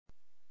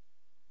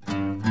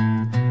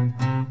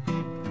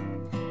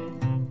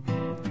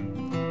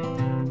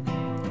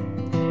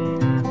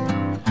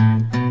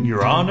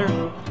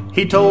yonder,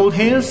 he told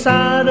his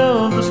side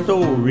of the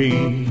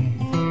story.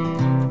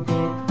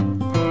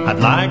 I'd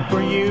like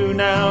for you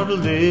now to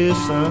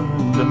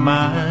listen to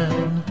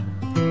mine.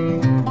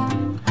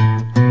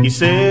 He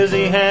says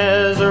he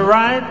has a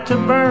right to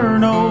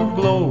burn Old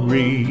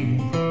Glory.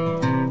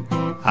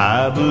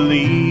 I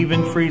believe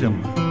in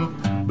freedom,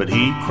 but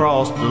he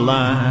crossed the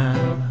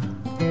line.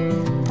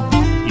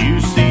 You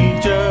see,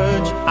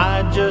 Judge,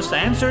 I just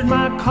answered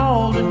my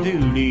call to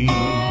duty,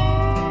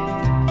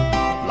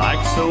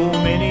 like so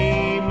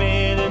many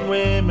men and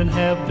women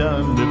have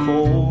done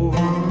before.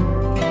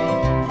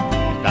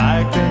 And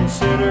I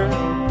consider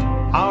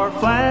our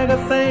flag a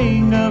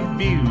thing of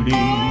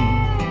beauty,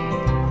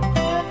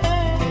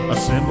 a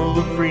symbol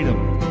of freedom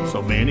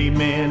so many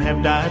men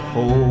have died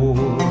for.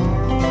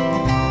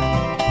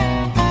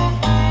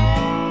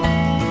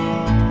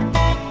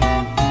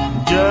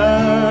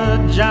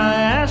 Judge, I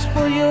ask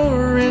for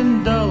your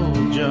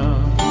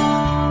indulgence.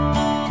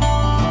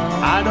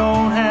 I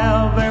don't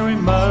have very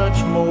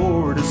much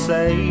more to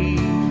say.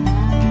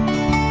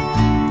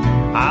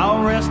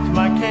 I'll rest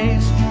my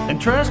case and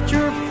trust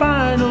your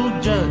final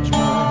judgment.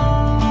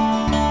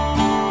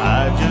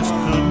 I just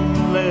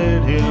couldn't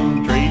let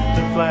him treat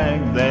the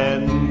flag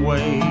that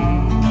way.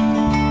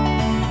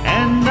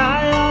 And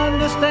I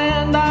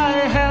understand I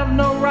have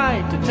no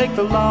right to take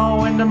the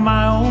law into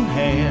my own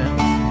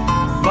hands,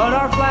 but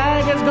our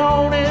flag has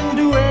gone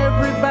into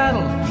every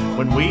battle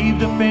when we've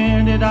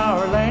defended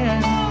our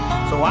land.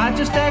 So I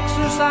just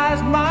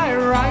exercised my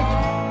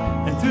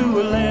right and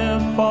threw a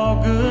left for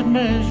good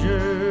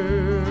measure.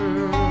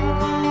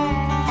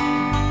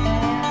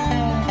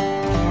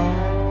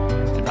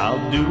 And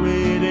I'll do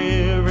it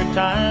every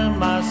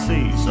time I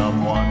see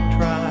someone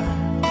try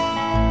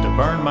to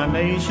burn my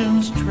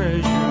nation's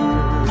treasure.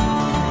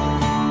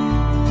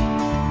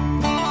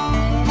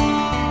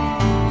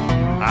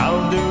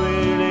 I'll do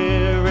it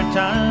every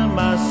time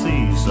I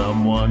see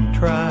someone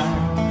try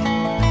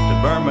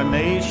to burn my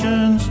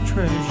nation's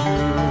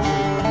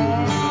treasure.